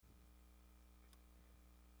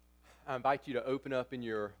I invite you to open up in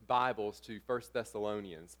your Bibles to First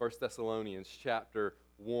Thessalonians chapter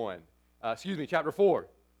 1. Chapter 4.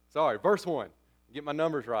 Sorry, verse 1. Get my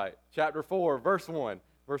numbers right. Chapter 4, verse 1.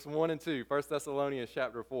 Verse 1 and 2, First Thessalonians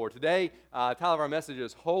chapter 4. Today, title of our message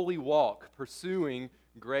is Holy Walk, Pursuing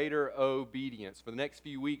Greater Obedience. For the next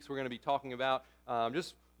few weeks, we're going to be talking about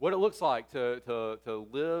just what it looks like to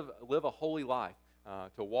live a holy life.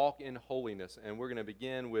 To walk in holiness. And we're going to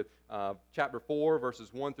begin with chapter 4,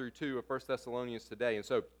 verses 1 through 2 of 1 Thessalonians today. And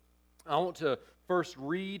so I want to first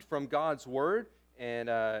read from God's Word, and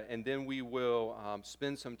then we will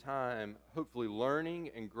spend some time hopefully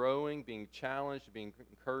learning and growing, being challenged, being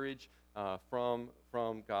encouraged from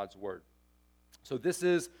God's Word. So this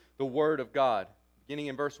is the Word of God. Beginning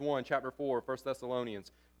in verse 1, chapter 4, 1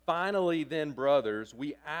 Thessalonians. Finally then, brothers,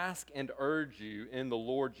 we ask and urge you in the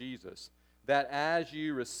Lord Jesus, that as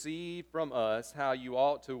you receive from us how you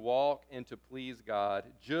ought to walk and to please God,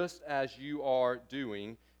 just as you are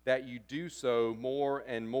doing, that you do so more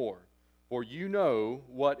and more. For you know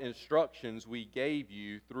what instructions we gave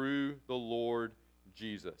you through the Lord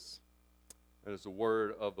Jesus. That is the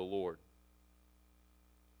word of the Lord.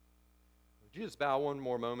 Would you just bow one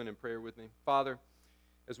more moment in prayer with me? Father,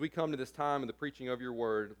 as we come to this time of the preaching of your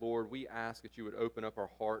word, Lord, we ask that you would open up our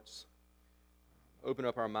hearts, open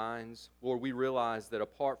up our minds. Lord, we realize that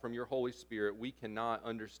apart from your Holy Spirit, we cannot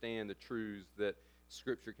understand the truths that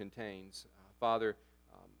Scripture contains. Father,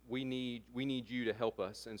 we need you to help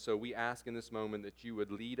us, and so we ask in this moment that you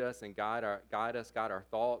would lead us and guide our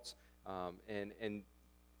thoughts, and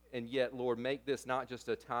yet, Lord, make this not just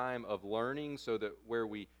a time of learning, so that where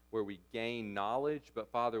we gain knowledge,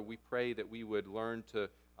 but Father, we pray that we would learn to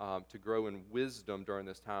grow in wisdom during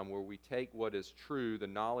this time, where we take what is true, the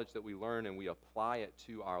knowledge that we learn, and we apply it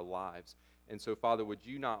to our lives. And so, Father, would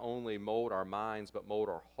you not only mold our minds, but mold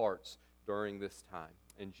our hearts during this time?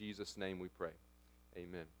 In Jesus' name we pray.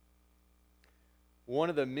 Amen. One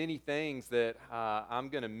of the many things that I'm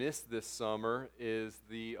going to miss this summer is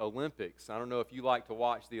the Olympics. I don't know if you like to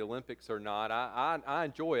watch the Olympics or not. I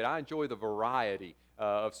enjoy it. I enjoy the variety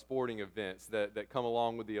of sporting events that come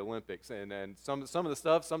along with the Olympics, and some of the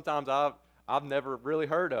stuff sometimes I've never really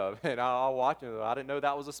heard of, and I'll watch it. I didn't know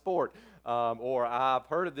that was a sport, or I've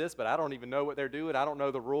heard of this, but I don't even know what they're doing. I don't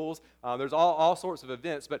know the rules. There's all sorts of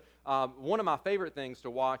events, but one of my favorite things to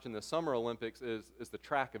watch in the Summer Olympics is the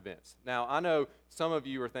track events. Now, I know some of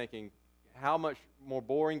you are thinking, how much more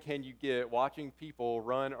boring can you get watching people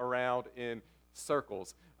run around in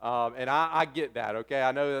circles? And I get that, okay?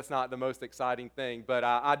 I know that's not the most exciting thing, but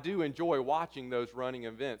I do enjoy watching those running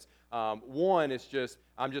events. One,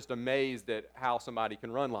 I'm just amazed at how somebody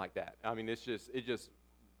can run like that. I mean, I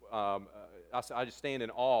just stand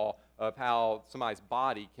in awe of how somebody's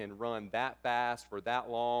body can run that fast for that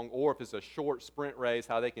long, or if it's a short sprint race,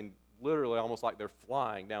 how they can literally almost like they're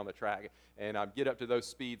flying down the track and get up to those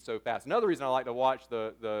speeds so fast. Another reason I like to watch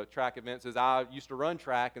the track events is I used to run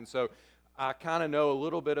track, and so I kind of know a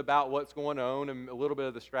little bit about what's going on and a little bit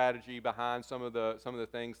of the strategy behind some of the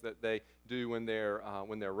things that they do when they're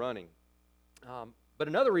running. But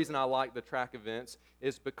another reason I like the track events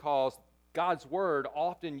is because God's Word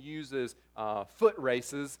often uses foot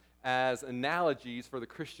races as analogies for the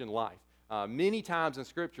Christian life. Many times in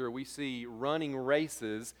Scripture, we see running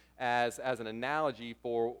races as an analogy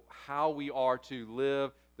for how we are to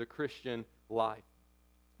live the Christian life.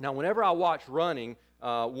 Now, whenever I watch running,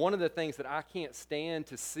 one of the things that I can't stand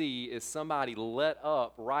to see is somebody let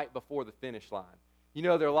up right before the finish line. You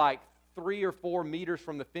know, they're like 3 or 4 meters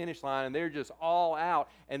from the finish line, and they're just all out,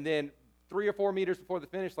 and then 3 or 4 meters before the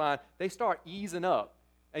finish line, they start easing up.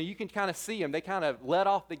 And you can kind of see them. They kind of let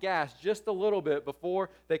off the gas just a little bit before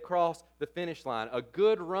they cross the finish line. A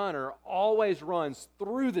good runner always runs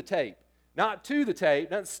through the tape. Not to the tape,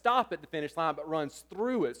 doesn't stop at the finish line, but runs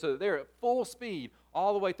through it so that they're at full speed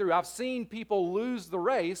all the way through. I've seen people lose the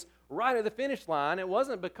race right at the finish line. It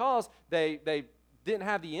wasn't because they didn't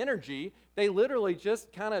have the energy. They literally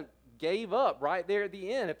just kind of gave up right there at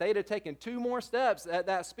the end. If they'd have taken 2 more steps at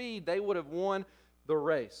that speed, they would have won the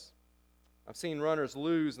race. I've seen runners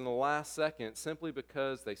lose in the last second simply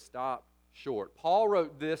because they stopped short. Paul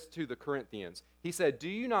wrote this to the Corinthians. He said, "Do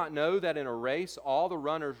you not know that in a race all the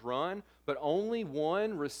runners run, but only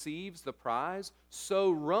one receives the prize? So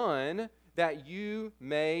run that you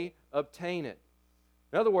may obtain it."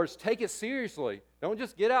 In other words, take it seriously. Don't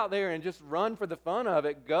just get out there and just run for the fun of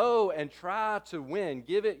it. Go and try to win.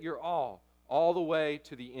 Give it your all the way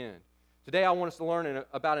to the end. Today I want us to learn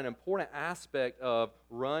about an important aspect of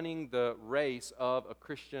running the race of the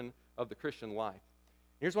Christian life.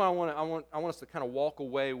 Here's what I want us to kind of walk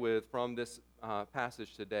away with from this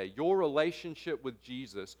passage today. Your relationship with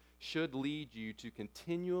Jesus should lead you to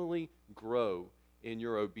continually grow in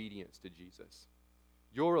your obedience to Jesus.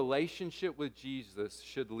 Your relationship with Jesus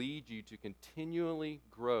should lead you to continually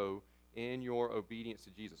grow in your obedience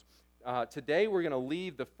to Jesus. Today we're going to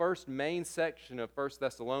leave the first main section of 1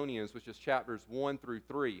 Thessalonians, which is chapters 1 through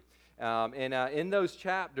 3. In those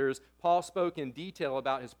chapters, Paul spoke in detail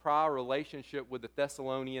about his prior relationship with the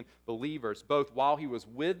Thessalonian believers, both while he was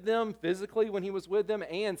with them, physically when he was with them,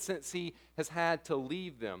 and since he has had to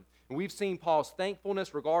leave them. And we've seen Paul's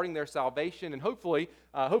thankfulness regarding their salvation, and hopefully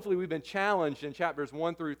we've been challenged in chapters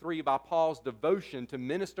 1 through 3 by Paul's devotion to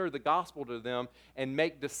minister the gospel to them and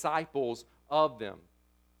make disciples of them.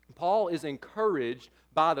 Paul is encouraged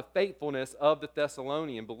by the faithfulness of the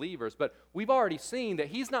Thessalonian believers, but we've already seen that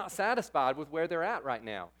he's not satisfied with where they're at right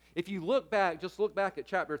now. If you look back at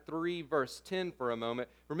chapter 3, verse 10 for a moment,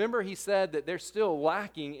 remember he said that they're still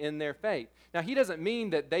lacking in their faith. Now, he doesn't mean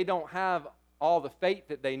that they don't have all the faith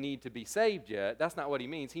that they need to be saved yet. That's not what he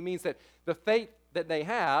means. He means that the faith that they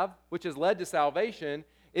have, which has led to salvation,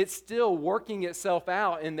 it's still working itself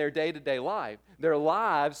out in their day-to-day life. Their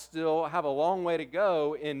lives still have a long way to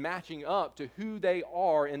go in matching up to who they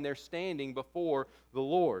are in their standing before the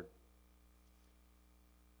Lord.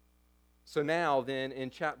 So now then in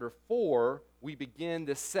chapter 4, we begin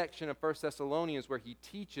this section of 1 Thessalonians where he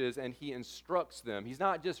teaches and he instructs them. He's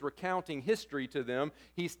not just recounting history to them,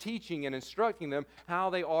 he's teaching and instructing them how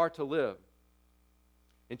they are to live.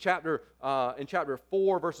 In chapter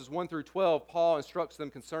 4, verses 1 through 12, Paul instructs them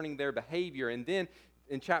concerning their behavior. And then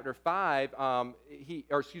in chapter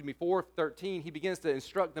 4:13, he begins to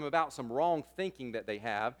instruct them about some wrong thinking that they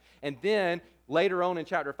have. And then later on in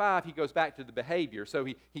chapter 5, he goes back to the behavior. So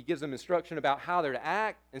he gives them instruction about how they're to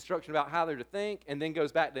act, instruction about how they're to think, and then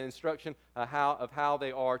goes back to instruction of how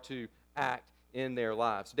they are to act in their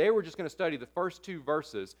lives. Today we're just going to study the first two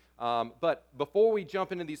verses, but before we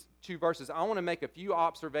jump into these two verses, I want to make a few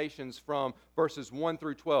observations from verses 1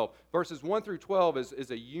 through 12. Verses 1 through 12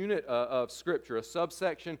 is a unit of Scripture, a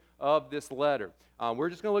subsection of this letter. We're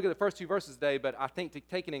just going to look at the first two verses today, but I think to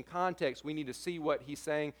take it in context, we need to see what he's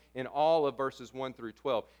saying in all of verses 1 through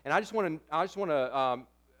 12. And I just want to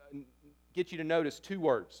get you to notice two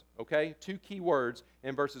words, okay? Two key words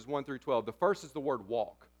in verses 1 through 12. The first is the word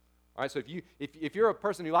walk. All right, so if you're a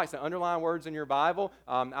person who likes to underline words in your Bible,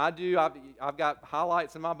 I do. I've got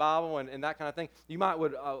highlights in my Bible and that kind of thing. You might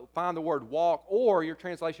find the word walk, or your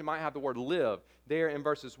translation might have the word live there in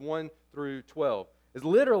verses 1 through 12.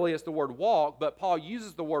 It's the word walk, but Paul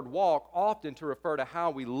uses the word walk often to refer to how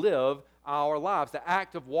we live our lives. The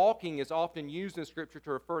act of walking is often used in Scripture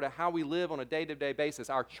to refer to how we live on a day-to-day basis,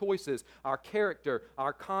 our choices, our character,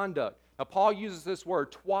 our conduct. Now, Paul uses this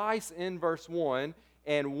word twice in verse 1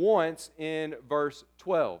 and once in verse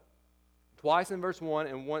 12. Twice in verse 1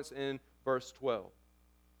 and once in verse 12.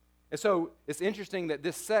 And so it's interesting that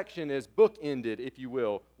this section is bookended, if you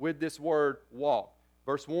will, with this word walk.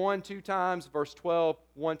 Verse 1, 2 times, verse 12,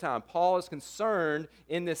 1 time. Paul is concerned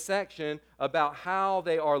in this section about how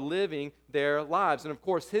they are living their lives. And of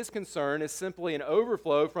course, his concern is simply an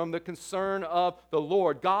overflow from the concern of the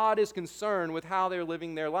Lord. God is concerned with how they're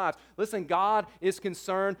living their lives. Listen, God is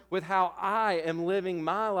concerned with how I am living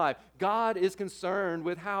my life. God is concerned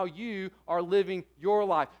with how you are living your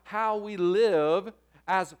life. How we live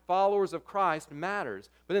as followers of Christ matters.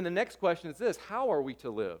 But then the next question is this: how are we to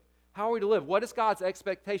live? How are we to live? What is God's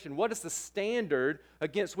expectation? What is the standard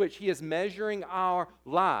against which He is measuring our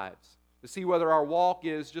lives to see whether our walk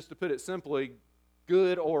is, just to put it simply,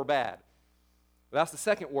 good or bad? That's the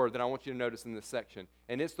second word that I want you to notice in this section,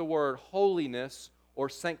 and it's the word holiness or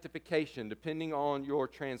sanctification, depending on your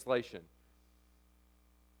translation.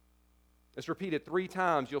 It's repeated 3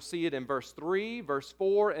 times. You'll see it in verse 3, verse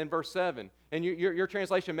 4, and verse 7. And your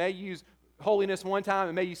translation may use holiness one time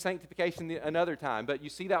and may use sanctification another time. But you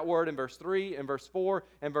see that word in verse 3 and verse 4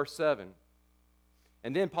 and verse 7.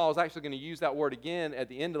 And then Paul is actually going to use that word again at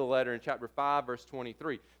the end of the letter in chapter 5, verse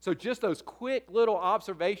 23. So just those quick little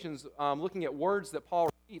observations looking at words that Paul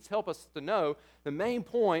repeats help us to know the main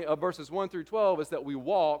point of verses 1 through 12 is that we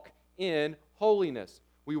walk in holiness.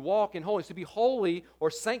 We walk in holiness. To be holy or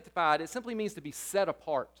sanctified, it simply means to be set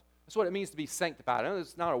apart. That's what it means to be sanctified. I know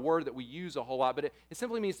it's not a word that we use a whole lot, but it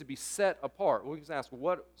simply means to be set apart. We can ask,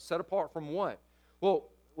 what set apart from what? Well,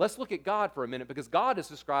 let's look at God for a minute, because God is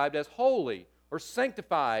described as holy or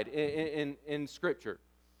sanctified in Scripture.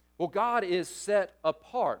 Well, God is set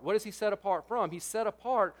apart. What is He set apart from? He's set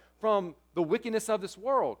apart from the wickedness of this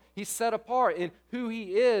world. He's set apart in who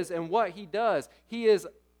He is and what He does. He is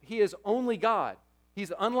only God.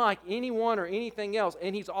 He's unlike anyone or anything else,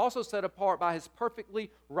 and He's also set apart by His perfectly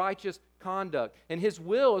righteous conduct. And His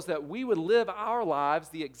will is that we would live our lives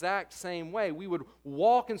the exact same way. We would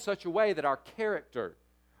walk in such a way that our character,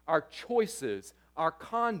 our choices, our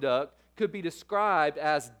conduct could be described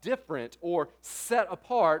as different or set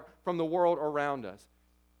apart from the world around us.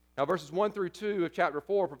 Now, verses 1 through 2 of chapter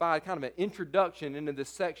 4 provide kind of an introduction into this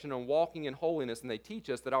section on walking in holiness, and they teach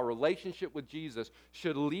us that our relationship with Jesus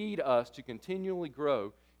should lead us to continually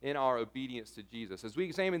grow in our obedience to Jesus. As we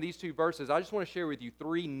examine these two verses, I just want to share with you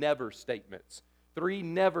three never statements. Three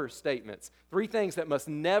never statements. Three things that must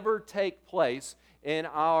never take place in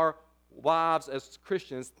our lives as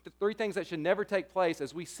Christians. Three things that should never take place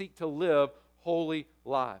as we seek to live holy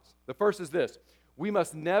lives. The first is this: we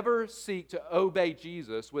must never seek to obey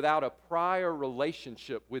Jesus without a prior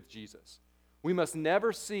relationship with Jesus. We must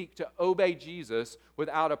never seek to obey Jesus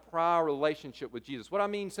without a prior relationship with Jesus. What I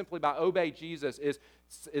mean simply by obey Jesus is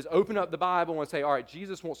open up the Bible and say, all right,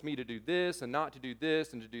 Jesus wants me to do this and not to do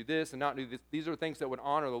this and to do this and not do this. These are things that would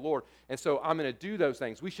honor the Lord, and so I'm going to do those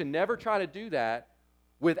things. We should never try to do that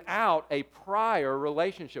without a prior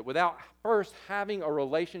relationship, without first having a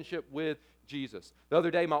relationship with Jesus. The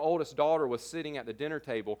other day, my oldest daughter was sitting at the dinner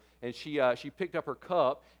table, and she picked up her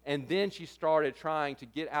cup, and then she started trying to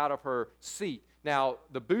get out of her seat. Now,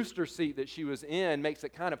 the booster seat that she was in makes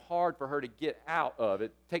it kind of hard for her to get out of.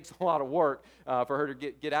 It takes a lot of work for her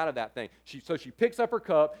to get out of that thing. So she picks up her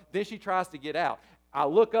cup, then she tries to get out. I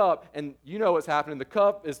look up, and you know what's happening. The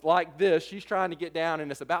cup is like this. She's trying to get down,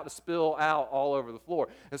 and it's about to spill out all over the floor.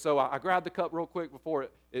 And so I grabbed the cup real quick before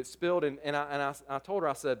it spilled, and I told her,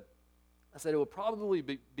 I said, it would probably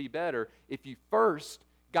be better if you first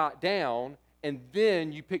got down and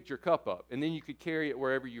then you picked your cup up, and then you could carry it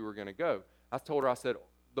wherever you were going to go. I told her, I said,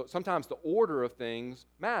 sometimes the order of things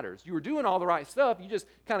matters. You were doing all the right stuff, you just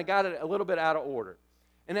kind of got it a little bit out of order.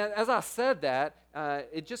 And as I said that,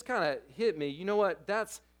 it just kind of hit me. You know what?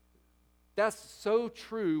 That's so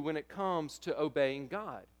true when it comes to obeying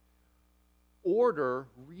God. Order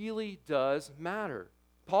really does matter.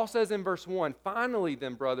 Paul says in verse 1, finally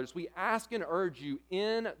then, brothers, we ask and urge you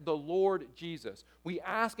in the Lord Jesus. We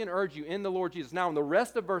ask and urge you in the Lord Jesus. Now, in the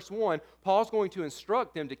rest of verse 1, Paul's going to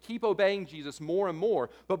instruct them to keep obeying Jesus more and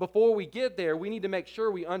more. But before we get there, we need to make sure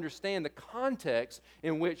we understand the context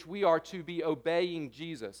in which we are to be obeying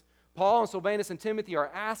Jesus. Paul and Silvanus and Timothy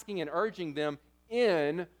are asking and urging them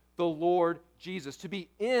in the Lord Jesus. To be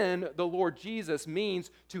in the Lord Jesus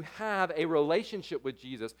means to have a relationship with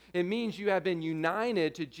Jesus. It means you have been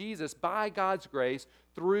united to Jesus by God's grace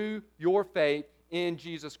through your faith in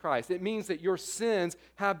Jesus Christ. It means that your sins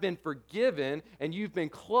have been forgiven and you've been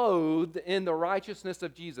clothed in the righteousness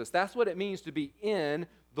of Jesus. That's what it means to be in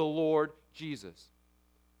the Lord Jesus.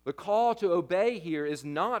 The call to obey here is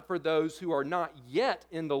not for those who are not yet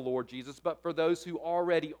in the Lord Jesus, but for those who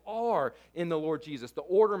already are in the Lord Jesus. The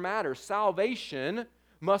order matters. Salvation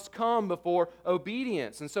must come before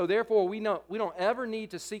obedience. And so therefore, we don't ever need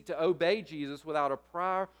to seek to obey Jesus without a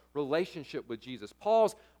prior relationship with Jesus.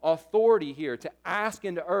 Paul's authority here to ask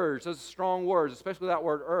and to urge, those are strong words, especially that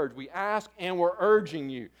word urge. We ask and we're urging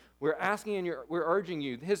you. We're asking and we're urging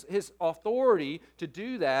you. His authority to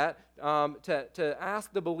do that, to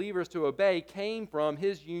ask the believers to obey, came from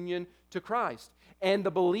his union to Christ. And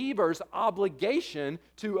the believers' obligation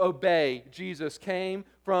to obey Jesus came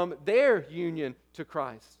from their union to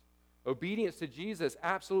Christ. Obedience to Jesus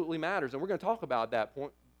absolutely matters, and we're going to talk about that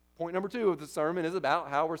point. Point number 2 of the sermon is about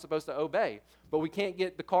how we're supposed to obey. But we can't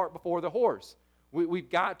get the cart before the horse. We've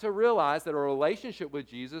got to realize that a relationship with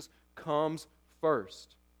Jesus comes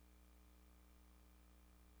first.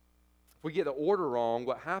 If we get the order wrong,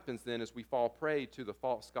 what happens then is we fall prey to the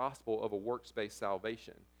false gospel of a works-based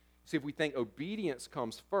salvation. See, if we think obedience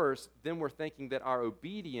comes first, then we're thinking that our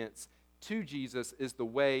obedience to Jesus is the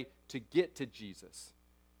way to get to Jesus.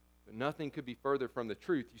 But nothing could be further from the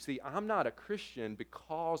truth. You see, I'm not a Christian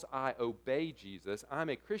because I obey Jesus.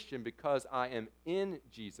 I'm a Christian because I am in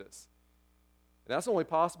Jesus. And that's only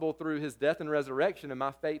possible through his death and resurrection and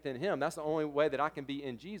my faith in him. That's the only way that I can be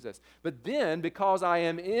in Jesus. But then, because I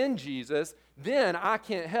am in Jesus, then I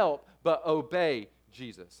can't help but obey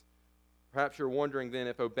Jesus. Perhaps you're wondering then,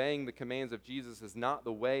 if obeying the commands of Jesus is not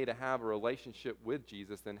the way to have a relationship with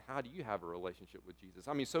Jesus, then how do you have a relationship with Jesus?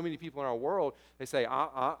 I mean, so many people in our world, they say,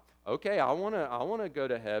 okay, I want to go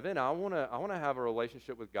to heaven. I want to have a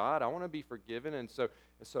relationship with God. I want to be forgiven, and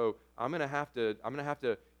so I'm going to have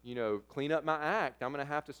to clean up my act. I'm going to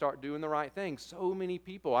have to start doing the right thing. So many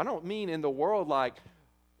people. I don't mean in the world like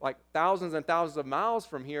thousands and thousands of miles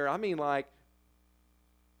from here. I mean like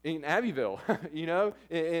in Abbeville,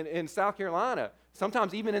 in South Carolina.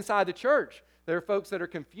 Sometimes even inside the church, there are folks that are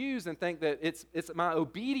confused and think that it's my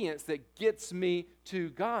obedience that gets me to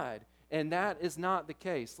God. And that is not the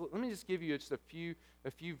case. Let me just give you just a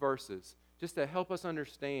few verses just to help us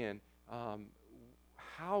understand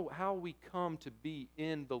how we come to be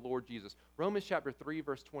in the Lord Jesus. Romans chapter 3,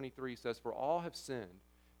 verse 23 says, "For all have sinned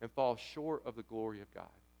and fall short of the glory of God."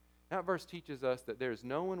 That verse teaches us that there is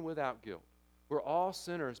no one without guilt. We're all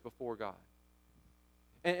sinners before God.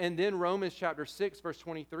 And then Romans chapter 6, verse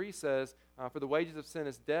 23 says, "For the wages of sin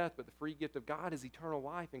is death, but the free gift of God is eternal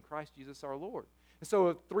life in Christ Jesus our Lord." And so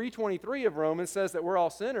if 3:23 of Romans says that we're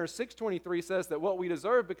all sinners, 6:23 says that what we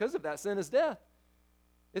deserve because of that sin is death.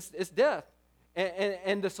 It's death.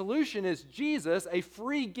 And the solution is Jesus, a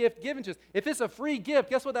free gift given to us. If it's a free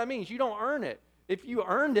gift, guess what that means? You don't earn it. If you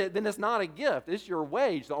earned it, then it's not a gift. It's your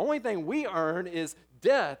wage. The only thing we earn is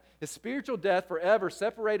death, is spiritual death forever,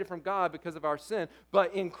 separated from God because of our sin.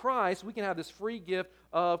 But in Christ, we can have this free gift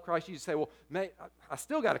of Christ. You say, well, I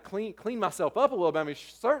still got to clean myself up a little bit. I mean,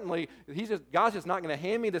 certainly, God's just not going to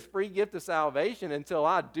hand me this free gift of salvation until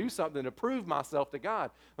I do something to prove myself to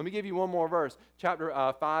God. Let me give you one more verse. Chapter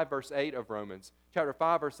 5, verse 8 of Romans. Chapter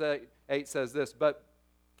 5, verse 8 says this, "But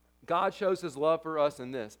God shows his love for us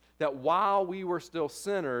in this, that while we were still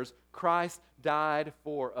sinners, Christ died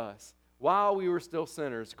for us." While we were still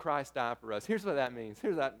sinners, Christ died for us. Here's what that means.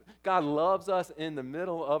 God loves us in the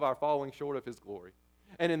middle of our falling short of his glory.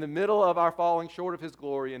 And in the middle of our falling short of his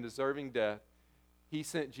glory and deserving death, he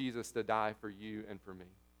sent Jesus to die for you and for me.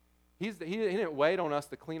 He didn't wait on us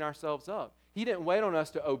to clean ourselves up. He didn't wait on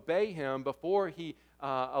us to obey him before he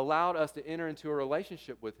allowed us to enter into a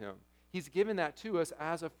relationship with him. He's given that to us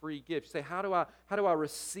as a free gift. You say, how do I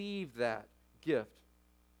receive that gift?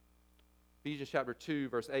 Ephesians chapter 2,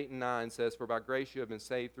 verse 8 and 9 says, "For by grace you have been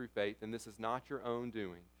saved through faith, and this is not your own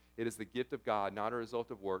doing. It is the gift of God, not a result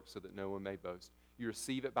of works, so that no one may boast." You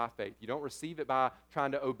receive it by faith. You don't receive it by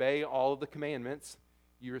trying to obey all of the commandments.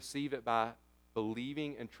 You receive it by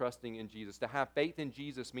believing and trusting in Jesus. To have faith in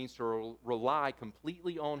Jesus means to rely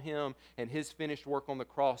completely on him and his finished work on the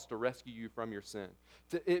cross to rescue you from your sin.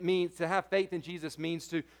 It means to have faith in Jesus means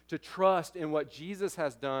to trust in what Jesus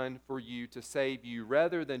has done for you to save you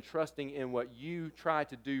rather than trusting in what you try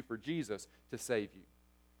to do for Jesus to save you.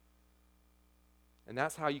 And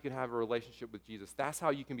that's how you can have a relationship with Jesus. That's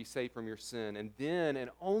how you can be saved from your sin. And then,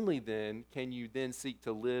 and only then, can you then seek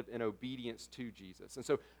to live in obedience to Jesus. And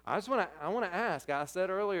so I want to ask, I said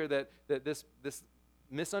earlier that this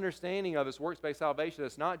misunderstanding of this works-based salvation,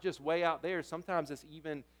 it's not just way out there. Sometimes it's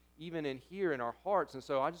even in here in our hearts. And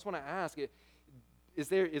so I just want to ask, is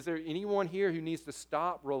there anyone here who needs to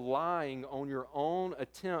stop relying on your own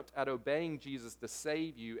attempt at obeying Jesus to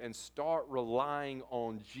save you and start relying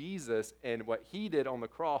on Jesus and what he did on the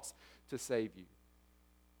cross to save you?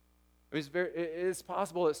 I mean, it's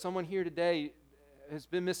possible that someone here today has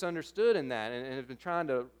been misunderstood in that and has been trying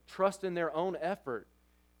to trust in their own effort.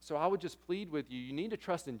 So I would just plead with you, you need to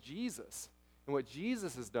trust in Jesus and what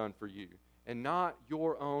Jesus has done for you and not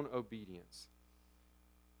your own obedience.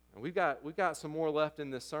 And we've got some more left in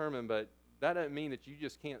this sermon, but that doesn't mean that you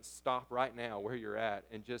just can't stop right now where you're at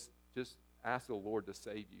and just ask the Lord to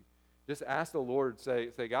save you. Just ask the Lord,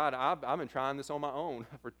 say, God, I've been trying this on my own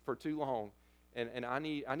for too long, and I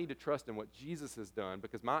need to trust in what Jesus has done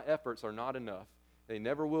because my efforts are not enough. They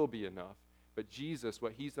never will be enough. But Jesus,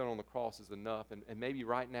 what he's done on the cross is enough. And maybe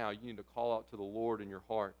right now you need to call out to the Lord in your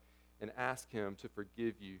heart and ask him to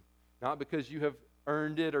forgive you. Not because you have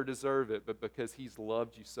earned it or deserve it, but because he's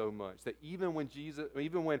loved you so much that even when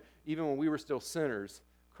we were still sinners,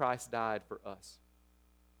 Christ died for us.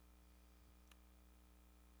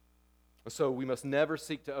 So we must never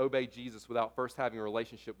seek to obey Jesus without first having a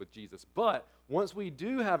relationship with Jesus. But once we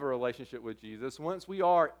do have a relationship with Jesus, once we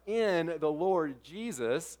are in the Lord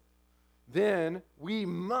Jesus, then we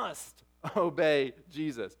must obey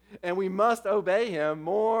Jesus. And we must obey him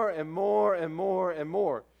more and more and more and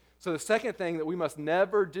more. So the second thing that we must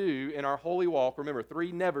never do in our holy walk, remember,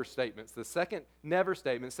 3 never statements. The second never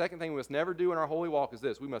statement, second thing we must never do in our holy walk is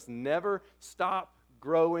this. We must never stop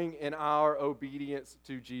growing in our obedience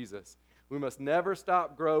to Jesus. We must never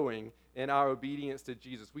stop growing in our obedience to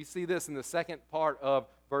Jesus. We see this in the second part of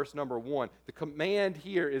verse number 1. The command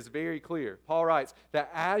here is very clear. Paul writes that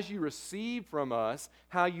as you receive from us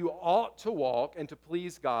how you ought to walk and to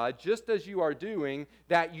please God, just as you are doing,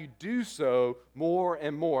 that you do so more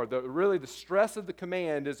and more. Really, the stress of the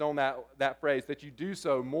command is on that phrase, that you do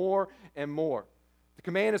so more and more. The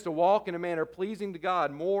command is to walk in a manner pleasing to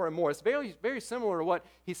God more and more. It's very, very similar to what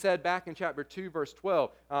he said back in chapter 2, verse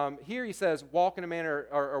 12. Here he says walk in a manner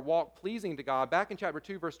or walk pleasing to God. Back in chapter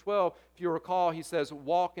 2, verse 12, if you recall, he says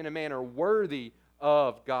walk in a manner worthy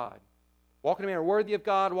of God. Walk in a manner worthy of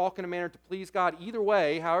God, walk in a manner to please God. Either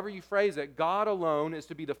way, however you phrase it, God alone is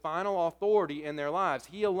to be the final authority in their lives.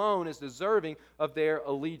 He alone is deserving of their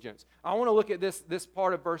allegiance. I want to look at this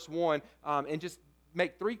part of verse 1 and just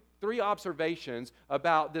make three observations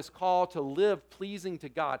about this call to live pleasing to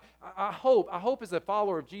God. I hope as a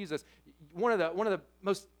follower of Jesus, one of the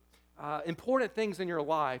most important things in your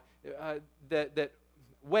life that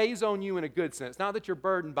weighs on you in a good sense, not that you're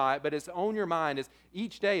burdened by it, but it's on your mind, is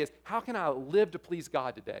each day is, how can I live to please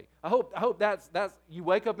God today? I hope that's you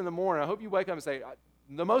wake up in the morning, I hope you wake up and say,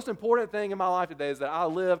 the most important thing in my life today is that I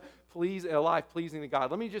live a life pleasing to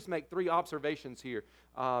God. Let me just make three observations here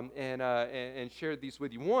and share these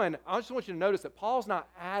with you. One, I just want you to notice that Paul's not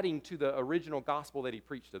adding to the original gospel that he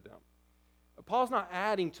preached to them. Paul's not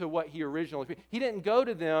adding to what he originally preached. He didn't go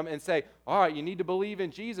to them and say, all right, you need to believe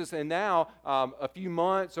in Jesus, and now a few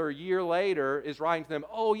months or a year later is writing to them,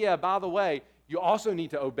 oh yeah, by the way, you also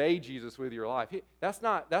need to obey Jesus with your life. That's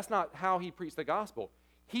not how he preached the gospel.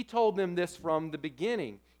 He told them this from the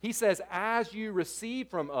beginning. He says, as you receive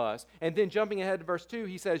from us, and then jumping ahead to verse 2,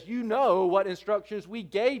 he says, you know what instructions we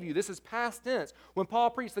gave you. This is past tense. When Paul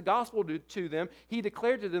preached the gospel to them, he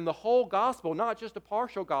declared to them the whole gospel, not just a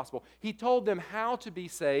partial gospel. He told them how to be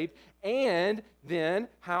saved and then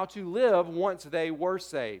how to live once they were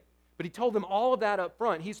saved. But he told them all of that up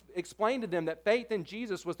front. He's explained to them that faith in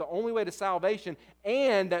Jesus was the only way to salvation,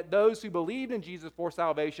 and that those who believed in Jesus for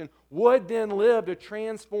salvation would then live a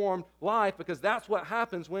transformed life, because that's what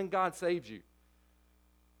happens when God saves you.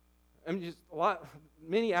 I mean,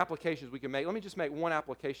 many applications we can make. Let me just make one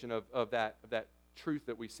application of that truth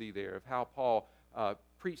that we see there, of how Paul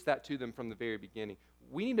preached that to them from the very beginning.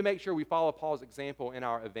 We need to make sure we follow Paul's example in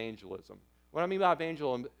our evangelism. What I mean by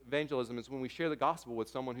evangelism is when we share the gospel with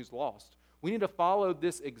someone who's lost. We need to follow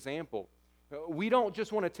this example. We don't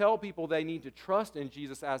just want to tell people they need to trust in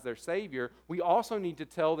Jesus as their Savior. We also need to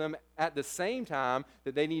tell them at the same time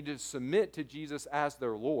that they need to submit to Jesus as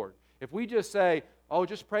their Lord. If we just say, oh,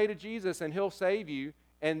 just pray to Jesus and He'll save you,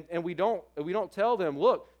 and we don't tell them,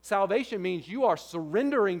 look, salvation means you are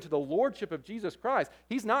surrendering to the Lordship of Jesus Christ.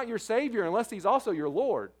 He's not your Savior unless He's also your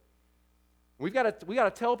Lord. We got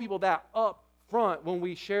to tell people that up front when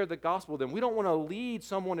we share the gospel with them. We don't want to lead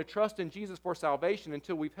someone to trust in Jesus for salvation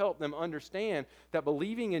until we've helped them understand that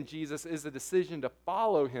believing in Jesus is a decision to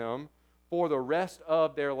follow Him for the rest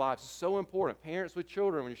of their lives. It's so important. Parents with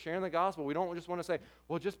children, when you're sharing the gospel, we don't just want to say,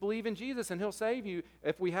 well, just believe in Jesus and He'll save you.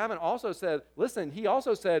 If we haven't also said, listen, He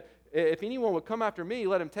also said, if anyone would come after me,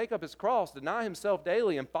 let him take up his cross, deny himself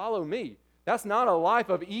daily, and follow me. That's not a life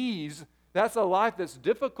of ease. That's a life that's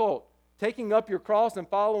difficult. Taking up your cross and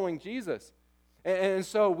following Jesus. And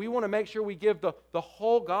so we want to make sure we give the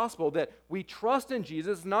whole gospel, that we trust in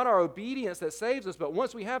Jesus. It's not our obedience that saves us, but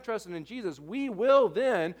once we have trusted in Jesus, we will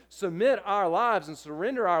then submit our lives and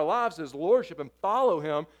surrender our lives to His Lordship and follow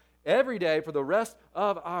Him every day for the rest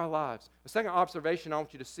of our lives. The second observation I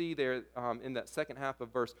want you to see there in that second half of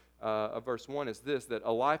verse 1 is this, that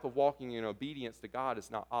a life of walking in obedience to God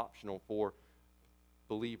is not optional for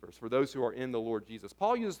believers, for those who are in the Lord Jesus.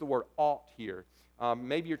 Paul uses the word ought here.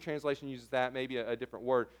 Maybe your translation uses that, maybe a different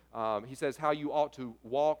word. He says how you ought to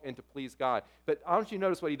walk and to please God. But I want you to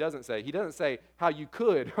notice what he doesn't say. He doesn't say how you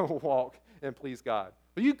could walk and please God.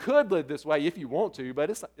 But you could live this way if you want to, but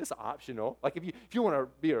it's optional. Like if you want to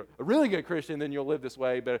be a really good Christian, then you'll live this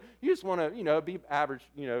way. But if you just want to, be average,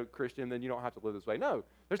 Christian, then you don't have to live this way. No,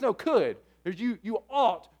 there's no could. There's you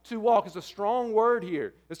ought to walk. It's a strong word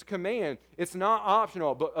here. It's a command. It's not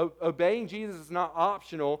optional. But obeying Jesus is not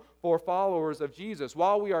optional for followers of Jesus.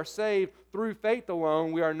 While we are saved through faith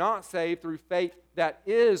alone, we are not saved through faith that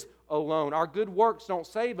is alone. Our good works don't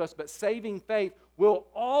save us, but saving faith will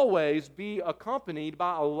always be accompanied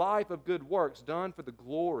by a life of good works done for the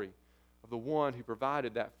glory of the one who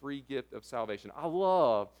provided that free gift of salvation. I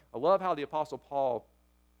love how the Apostle Paul,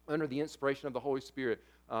 under the inspiration of the Holy Spirit,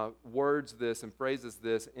 words this and phrases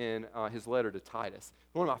this in his letter to Titus.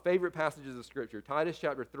 One of my favorite passages of Scripture, Titus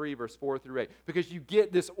chapter 3, verse 4 through 8, because you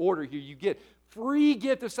get this order here. You get free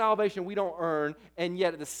gift of salvation we don't earn, and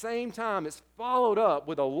yet at the same time it's followed up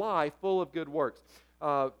with a life full of good works.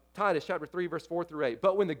 Titus chapter 3, verse 4 through 8.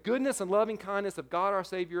 But when the goodness and loving kindness of God our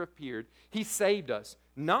Savior appeared, He saved us,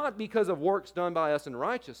 not because of works done by us in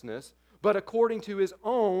righteousness, but according to His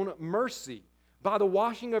own mercy, by the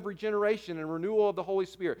washing of regeneration and renewal of the Holy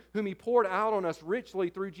Spirit, whom He poured out on us richly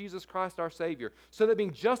through Jesus Christ our Savior, so that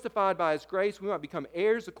being justified by His grace, we might become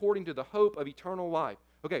heirs according to the hope of eternal life.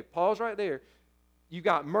 Okay, pause right there. You've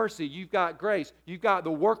got mercy. You've got grace. You've got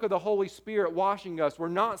the work of the Holy Spirit washing us. We're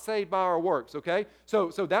not saved by our works, okay? So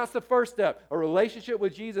that's the first step, a relationship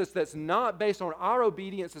with Jesus that's not based on our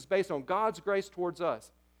obedience, it's based on God's grace towards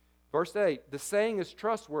us. Verse 8, the saying is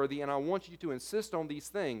trustworthy, and I want you to insist on these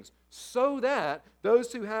things, so that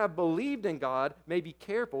those who have believed in God may be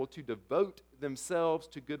careful to devote themselves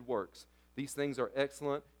to good works. These things are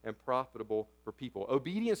excellent and profitable for people.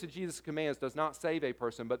 Obedience to Jesus' commands does not save a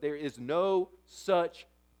person, but there is no such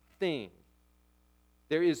thing.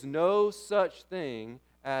 There is no such thing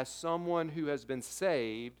as someone who has been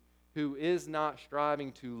saved who is not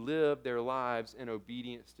striving to live their lives in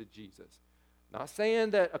obedience to Jesus. Not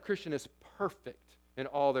saying that a Christian is perfect in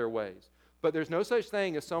all their ways, but there's no such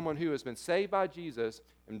thing as someone who has been saved by Jesus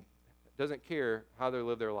and doesn't care how they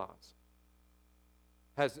live their lives.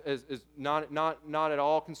 Is not at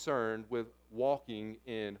all concerned with walking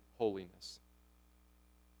in holiness.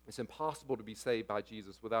 It's impossible to be saved by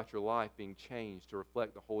Jesus without your life being changed to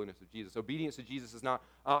reflect the holiness of Jesus. Obedience to Jesus is not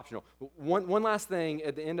optional. One last thing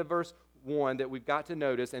at the end of verse 1 that we've got to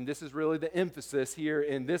notice, and this is really the emphasis here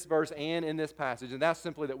in this verse and in this passage, and that's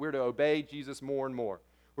simply that we're to obey Jesus more and more.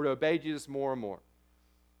 We're to obey Jesus more and more.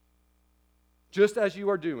 Just as you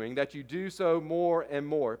are doing, that you do so more and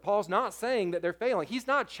more. Paul's not saying that they're failing. He's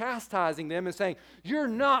not chastising them and saying, you're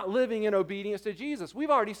not living in obedience to Jesus. We've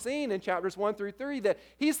already seen in chapters 1 through 3 that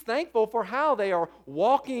he's thankful for how they are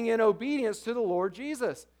walking in obedience to the Lord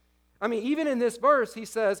Jesus. I mean, even in this verse, he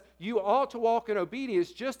says, you ought to walk in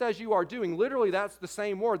obedience just as you are doing. Literally, that's the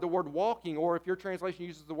same word, the word walking, or if your translation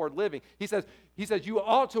uses the word living. He says, you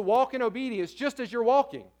ought to walk in obedience just as you're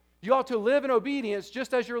walking. You ought to live in obedience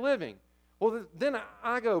just as you're living. Well, then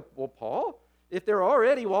I go, well, Paul, if they're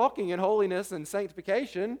already walking in holiness and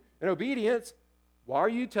sanctification and obedience, why are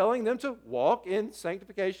you telling them to walk in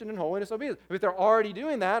sanctification and holiness and obedience? If they're already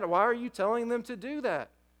doing that, why are you telling them to do that?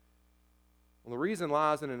 Well, the reason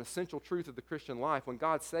lies in an essential truth of the Christian life. When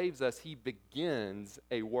God saves us, He begins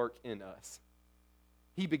a work in us.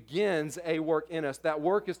 He begins a work in us. That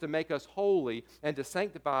work is to make us holy and to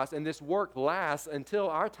sanctify us, and this work lasts until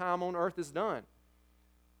our time on earth is done.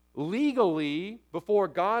 Legally, before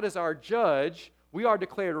God as our judge, we are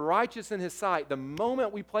declared righteous in His sight the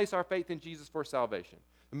moment we place our faith in Jesus for salvation.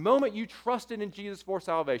 The moment you trusted in Jesus for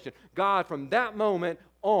salvation, God from that moment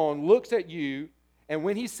on looks at you, and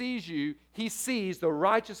when He sees you, He sees the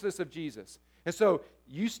righteousness of Jesus. And so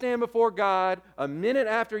you stand before God a minute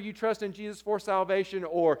after you trust in Jesus for salvation,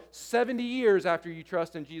 or 70 years after you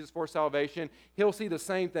trust in Jesus for salvation, He'll see the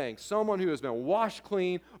same thing. Someone who has been washed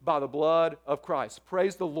clean by the blood of Christ.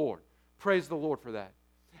 Praise the Lord. Praise the Lord for that.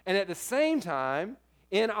 And at the same time,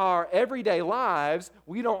 in our everyday lives,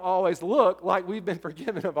 we don't always look like we've been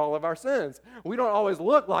forgiven of all of our sins. We don't always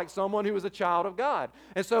look like someone who is a child of God.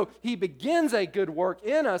 And so He begins a good work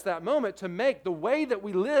in us that moment to make the way that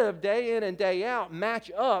we live day in and day out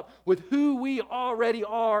match up with who we already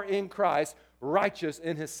are in Christ, righteous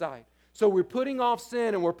in His sight. So we're putting off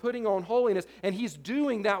sin and we're putting on holiness, and He's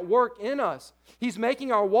doing that work in us. He's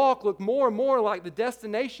making our walk look more and more like the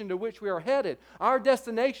destination to which we are headed. Our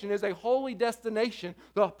destination is a holy destination,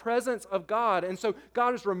 the presence of God. And so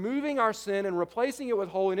God is removing our sin and replacing it with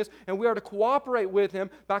holiness, and we are to cooperate with Him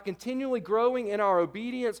by continually growing in our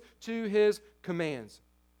obedience to His commands.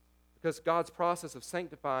 Because God's process of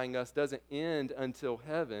sanctifying us doesn't end until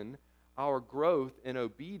heaven. Our growth in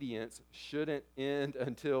obedience shouldn't end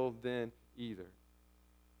until then either.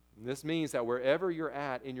 And this means that wherever you're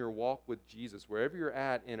at in your walk with Jesus, wherever you're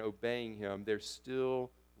at in obeying Him, there's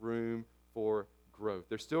still room for growth.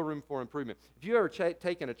 There's still room for improvement. If you ever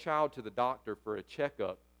taken a child to the doctor for a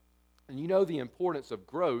checkup, and you know the importance of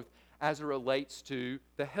growth as it relates to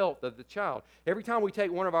the health of the child. Every time we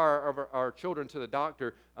take one of our children to the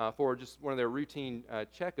doctor for just one of their routine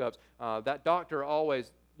checkups, that doctor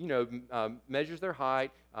always measures their height,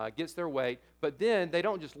 gets their weight, but then they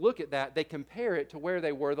don't just look at that, they compare it to where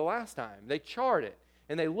they were the last time. They chart it,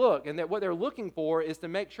 and they look, and that what they're looking for is to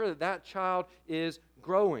make sure that that child is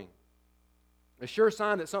growing. A sure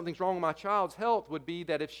sign that something's wrong with my child's health would be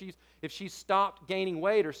that if she's stopped gaining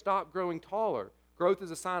weight or stopped growing taller. Growth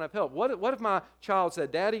is a sign of health. What if my child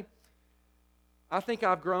said, Daddy, I think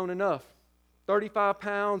I've grown enough. 35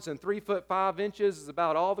 pounds and 3 foot 5 inches is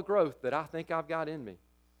about all the growth that I think I've got in me.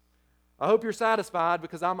 I hope you're satisfied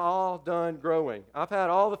because I'm all done growing. I've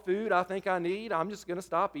had all the food I think I need. I'm just going to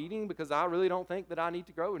stop eating because I really don't think that I need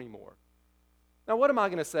to grow anymore. Now, what am I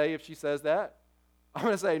going to say if she says that? I'm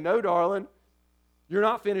going to say, no, darling, you're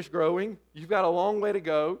not finished growing. You've got a long way to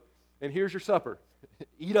go, and here's your supper.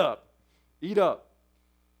 Eat up. Eat up.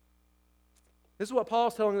 This is what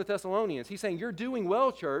Paul's telling the Thessalonians. He's saying, you're doing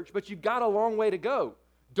well, church, but you've got a long way to go.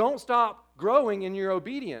 Don't stop growing in your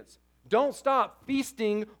obedience. Don't stop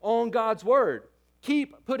feasting on God's word.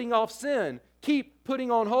 Keep putting off sin. Keep putting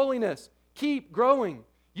on holiness. Keep growing.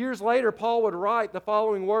 Years later, Paul would write the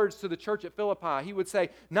following words to the church at Philippi. He would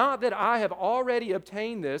say, not that I have already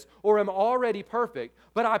obtained this or am already perfect,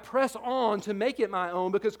 but I press on to make it my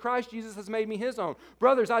own because Christ Jesus has made me his own.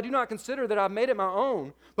 Brothers, I do not consider that I've made it my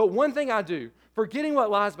own, but one thing I do, forgetting what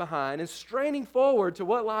lies behind and straining forward to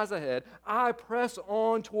what lies ahead, I press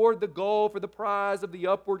on toward the goal for the prize of the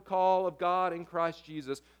upward call of God in Christ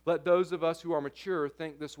Jesus. Let those of us who are mature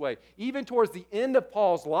think this way. Even towards the end of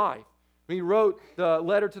Paul's life, when he wrote the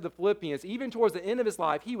letter to the Philippians, even towards the end of his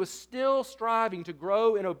life, he was still striving to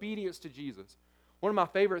grow in obedience to Jesus. One of my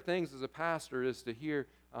favorite things as a pastor is to hear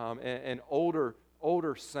an older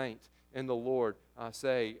saint in the Lord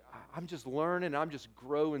say, I'm just learning, I'm just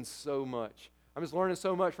growing so much. I'm just learning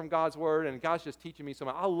so much from God's word, and God's just teaching me so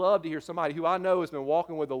much. I love to hear somebody who I know has been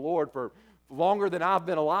walking with the Lord for longer than I've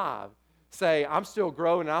been alive say, I'm still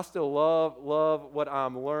growing, and I still love what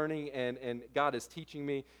I'm learning, and God is teaching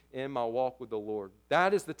me in my walk with the Lord.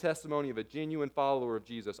 That is the testimony of a genuine follower of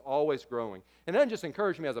Jesus, always growing. And it doesn't just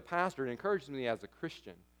encourage me as a pastor, it encourages me as a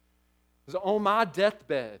Christian. Because on my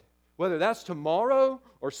deathbed, whether that's tomorrow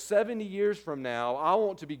or 70 years from now, I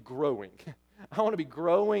want to be growing. I want to be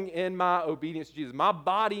growing in my obedience to Jesus. My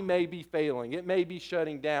body may be failing, it may be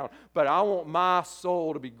shutting down, but I want my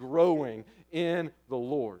soul to be growing in the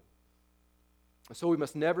Lord. So we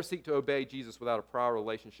must never seek to obey Jesus without a prior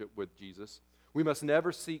relationship with Jesus. We must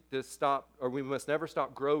never we must never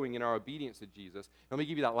stop growing in our obedience to Jesus. Let me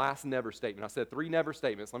give you that last never statement. I said 3 never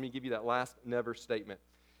statements. Let me give you that last never statement.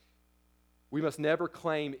 We must never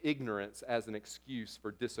claim ignorance as an excuse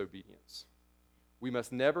for disobedience. We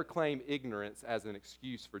must never claim ignorance as an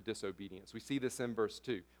excuse for disobedience. We see this in verse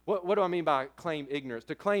 2. What do I mean by claim ignorance?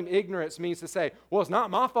 To claim ignorance means to say, well, it's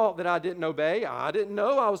not my fault that I didn't obey. I didn't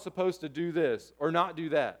know I was supposed to do this or not do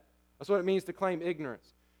that. That's what it means to claim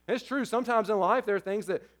ignorance. And it's true, sometimes in life there are things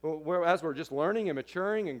that, as we're just learning and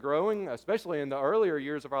maturing and growing, especially in the earlier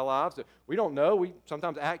years of our lives, that we don't know. We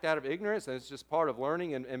sometimes act out of ignorance, and it's just part of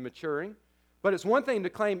learning and maturing. But it's one thing to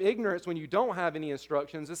claim ignorance when you don't have any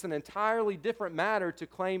instructions. It's an entirely different matter to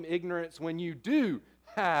claim ignorance when you do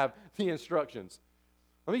have the instructions.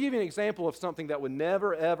 Let me give you an example of something that would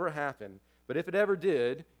never, ever happen. But if it ever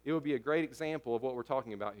did, it would be a great example of what we're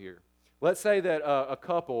talking about here. Let's say that a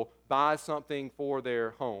couple buys something for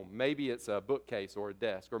their home. Maybe it's a bookcase or a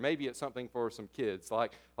desk, or maybe it's something for some kids,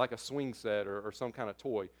 like a swing set or some kind of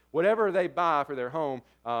toy. Whatever they buy for their home,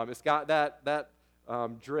 it's got that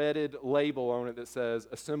dreaded label on it that says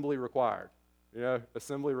assembly required.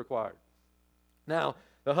 Assembly required. Now,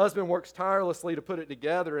 the husband works tirelessly to put it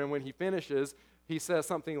together, and when he finishes, he says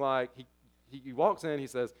something like, he walks in, he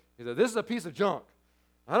says, this is a piece of junk.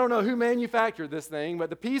 I don't know who manufactured this thing,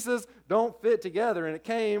 but the pieces don't fit together, and it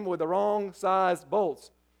came with the wrong size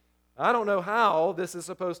bolts. I don't know how this is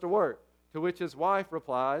supposed to work. To which his wife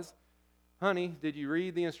replies, honey, did you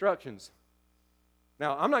read the instructions?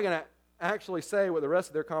 Now, I'm not going to actually say what the rest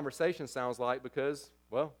of their conversation sounds like because,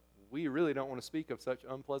 well, we really don't want to speak of such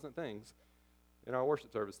unpleasant things in our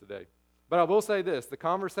worship service today. But I will say this, the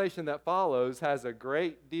conversation that follows has a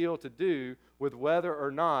great deal to do with whether or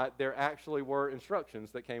not there actually were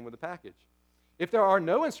instructions that came with the package. If there are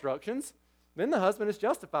no instructions, then the husband is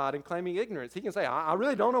justified in claiming ignorance. He can say, I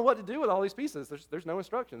really don't know what to do with all these pieces. There's no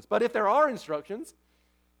instructions. But if there are instructions,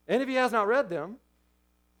 and if he has not read them,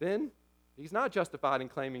 then he's not justified in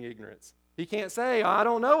claiming ignorance. He can't say, I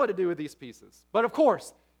don't know what to do with these pieces. But of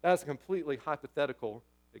course, that's a completely hypothetical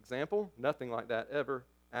example. Nothing like that ever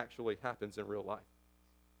actually happens in real life.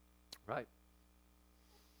 Right?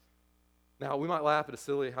 Now, we might laugh at a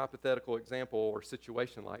silly hypothetical example or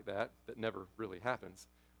situation like that never really happens.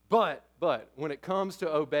 But when it comes to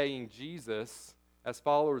obeying Jesus, as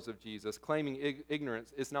followers of Jesus, claiming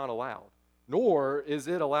ignorance is not allowed. Nor is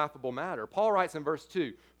it a laughable matter. Paul writes in verse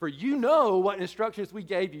 2, for you know what instructions we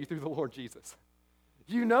gave you through the Lord Jesus.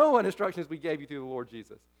 You know what instructions we gave you through the Lord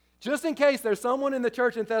Jesus. Just in case there's someone in the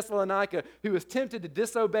church in Thessalonica who is tempted to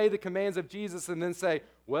disobey the commands of Jesus and then say,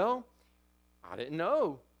 well, I didn't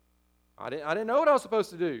know. I didn't know what I was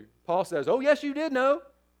supposed to do. Paul says, oh, yes, you did know.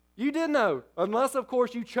 You did know, unless, of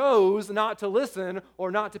course, you chose not to listen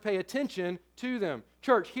or not to pay attention to them.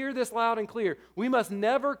 Church, hear this loud and clear. We must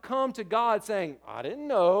never come to God saying, I didn't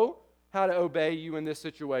know how to obey you in this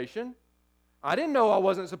situation. I didn't know I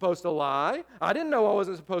wasn't supposed to lie. I didn't know I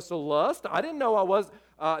wasn't supposed to lust. I didn't know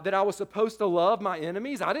that I was supposed to love my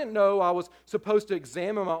enemies. I didn't know I was supposed to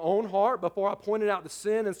examine my own heart before I pointed out the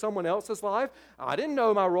sin in someone else's life. I didn't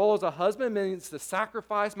know my role as a husband means to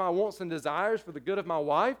sacrifice my wants and desires for the good of my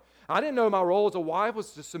wife. I didn't know my role as a wife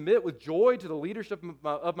was to submit with joy to the leadership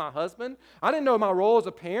of my husband. I didn't know my role as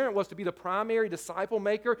a parent was to be the primary disciple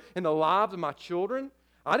maker in the lives of my children.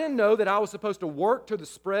 I didn't know that I was supposed to work towards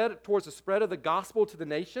the spread of the gospel to the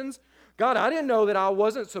nations. God, I didn't know that I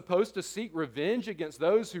wasn't supposed to seek revenge against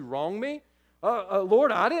those who wrong me.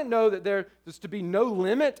 Lord, I didn't know that there was to be no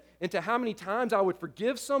limit into how many times I would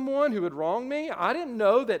forgive someone who had wronged me. I didn't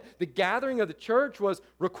know that the gathering of the church was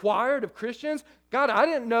required of Christians. God, I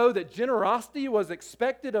didn't know that generosity was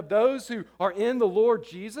expected of those who are in the Lord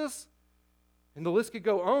Jesus. And the list could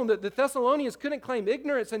go on. The Thessalonians couldn't claim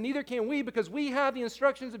ignorance, and neither can we, because we have the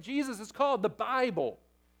instructions of Jesus. It's called the Bible.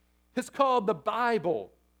 It's called the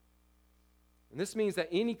Bible. And this means that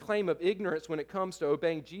any claim of ignorance when it comes to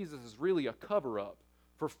obeying Jesus is really a cover-up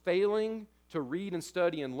for failing to read and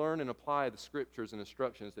study and learn and apply the scriptures and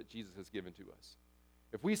instructions that Jesus has given to us.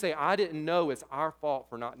 If we say, I didn't know, it's our fault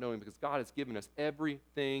for not knowing, because God has given us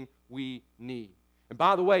everything we need. And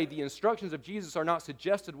by the way, the instructions of Jesus are not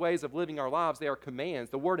suggested ways of living our lives. They are commands.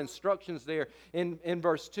 The word instructions there in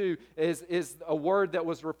verse 2 is a word that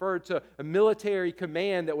was referred to a military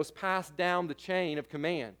command that was passed down the chain of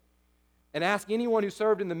command. And ask anyone who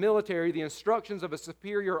served in the military, the instructions of a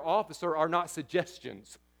superior officer are not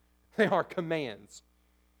suggestions. They are commands.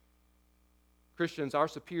 Christians, our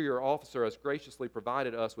superior officer has graciously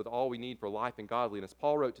provided us with all we need for life and godliness.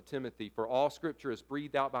 Paul wrote to Timothy, "For all Scripture is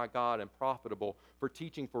breathed out by God and profitable for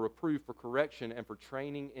teaching, for reproof, for correction, and for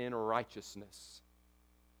training in righteousness."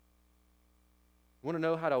 You want to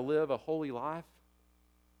know how to live a holy life?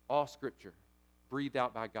 All Scripture, breathed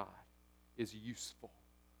out by God, is useful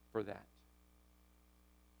for that.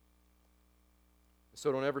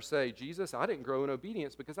 So don't ever say, Jesus, I didn't grow in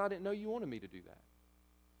obedience because I didn't know you wanted me to do that.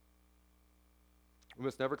 We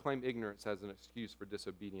must never claim ignorance as an excuse for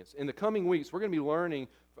disobedience. In the coming weeks, we're going to be learning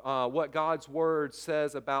what God's Word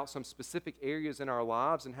says about some specific areas in our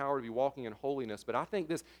lives and how we're to be walking in holiness. But I think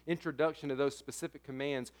this introduction to those specific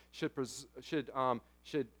commands should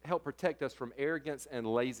help protect us from arrogance and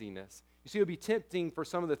laziness. You see, it would be tempting for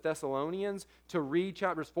some of the Thessalonians to read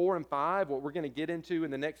chapters 4 and 5, what we're going to get into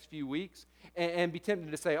in the next few weeks, and be tempted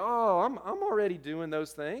to say, oh, I'm already doing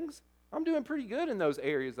those things. I'm doing pretty good in those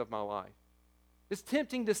areas of my life. It's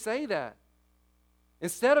tempting to say that.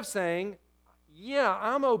 Instead of saying, yeah,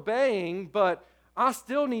 I'm obeying, but I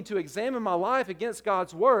still need to examine my life against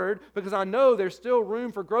God's Word because I know there's still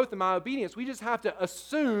room for growth in my obedience. We just have to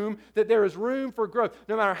assume that there is room for growth.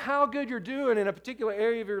 No matter how good you're doing in a particular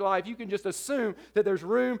area of your life, you can just assume that there's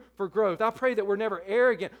room for growth. I pray that we're never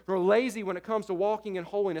arrogant nor lazy when it comes to walking in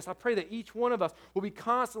holiness. I pray that each one of us will be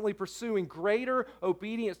constantly pursuing greater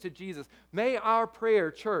obedience to Jesus. May our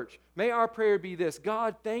prayer, church, may our prayer be this: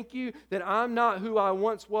 God, thank you that I'm not who I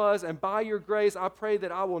once was, and by your grace, I pray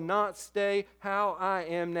that I will not stay how I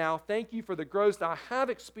am now. Thank you for the growth that I have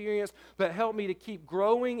experienced, but help me to keep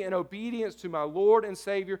growing in obedience to my Lord and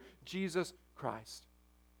Savior, Jesus Christ.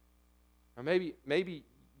 Or maybe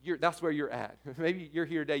that's where you're at. Maybe you're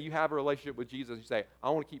here today, you have a relationship with Jesus, you say, I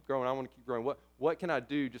want to keep growing, I want to keep growing. What can I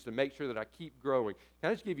do just to make sure that I keep growing? Can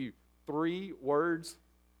I just give you 3 words?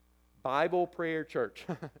 Bible, prayer, church.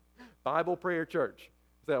 Bible, prayer, church.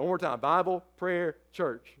 Say that one more time. Bible, prayer,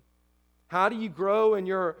 church. How do you grow in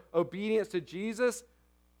your obedience to Jesus?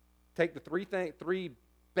 Take the 3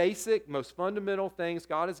 basic, most fundamental things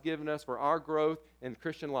God has given us for our growth in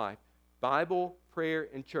Christian life. Bible, prayer,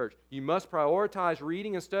 and church. You must prioritize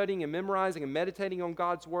reading and studying and memorizing and meditating on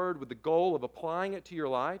God's Word with the goal of applying it to your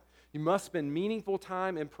life. You must spend meaningful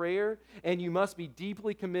time in prayer, and you must be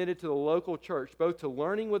deeply committed to the local church, both to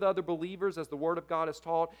learning with other believers as the Word of God is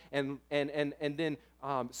taught, and then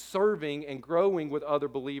serving and growing with other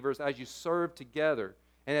believers as you serve together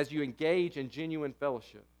and as you engage in genuine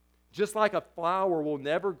fellowship. Just like a flower will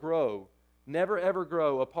never ever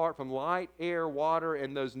grow apart from light, air, water,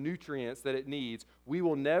 and those nutrients that it needs, we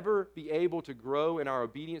will never be able to grow in our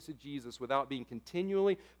obedience to Jesus without being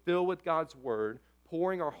continually filled with God's Word,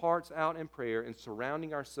 pouring our hearts out in prayer, and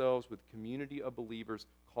surrounding ourselves with a community of believers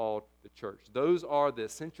called the church. Those are the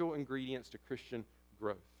essential ingredients to Christian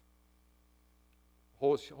growth.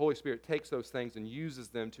 Holy Spirit takes those things and uses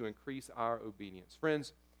them to increase our obedience.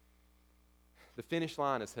 Friends, the finish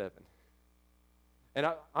line is heaven. And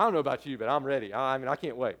I don't know about you, but I'm ready. I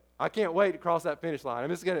can't wait. I can't wait to cross that finish line.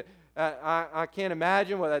 I can't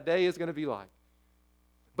imagine what that day is going to be like.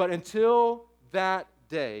 But until that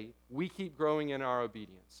day, we keep growing in our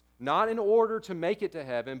obedience. Not in order to make it to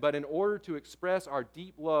heaven, but in order to express our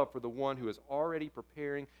deep love for the one who is already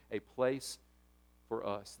preparing a place for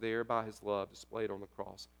us there by his love displayed on the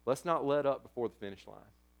cross. Let's not let up before the finish line.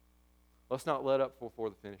 Let's not let up before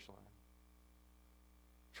the finish line.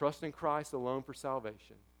 Trust in Christ alone for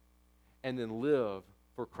salvation, and then live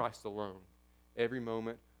for Christ alone every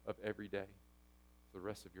moment of every day for the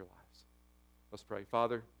rest of your lives. Let's pray.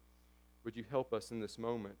 Father, would you help us in this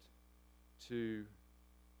moment to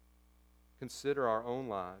consider our own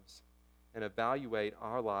lives and evaluate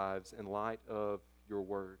our lives in light of your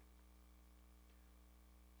word.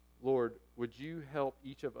 Lord, would you help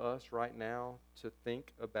each of us right now to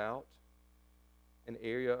think about an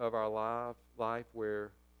area of our life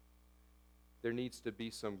where there needs to be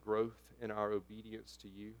some growth in our obedience to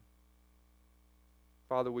you?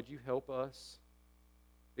 Father, would you help us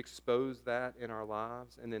expose that in our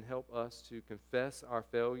lives, and then help us to confess our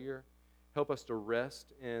failure? Help us to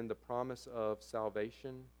rest in the promise of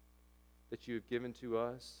salvation that you have given to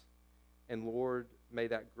us. And Lord, may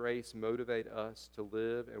that grace motivate us to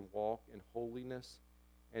live and walk in holiness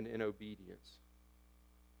and in obedience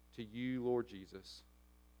to you, Lord Jesus,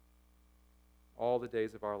 all the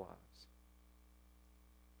days of our lives.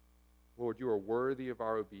 Lord, you are worthy of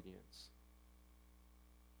our obedience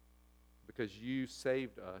because you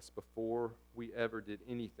saved us before we ever did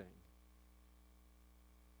anything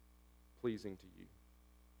pleasing to you.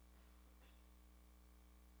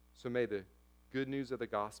 So may the good news of the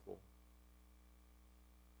gospel,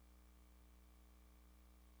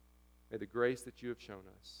 may the grace that you have shown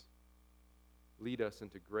us lead us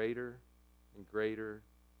into greater and greater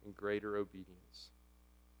and greater obedience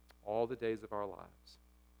all the days of our lives,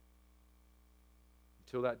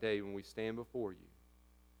 until that day when we stand before you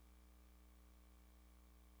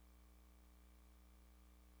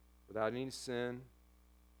without any sin,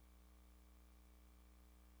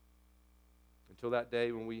 until that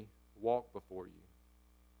day when we walk before you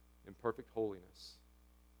in perfect holiness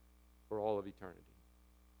for all of eternity.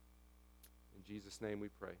 In Jesus' name we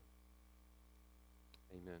pray.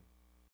 Amen.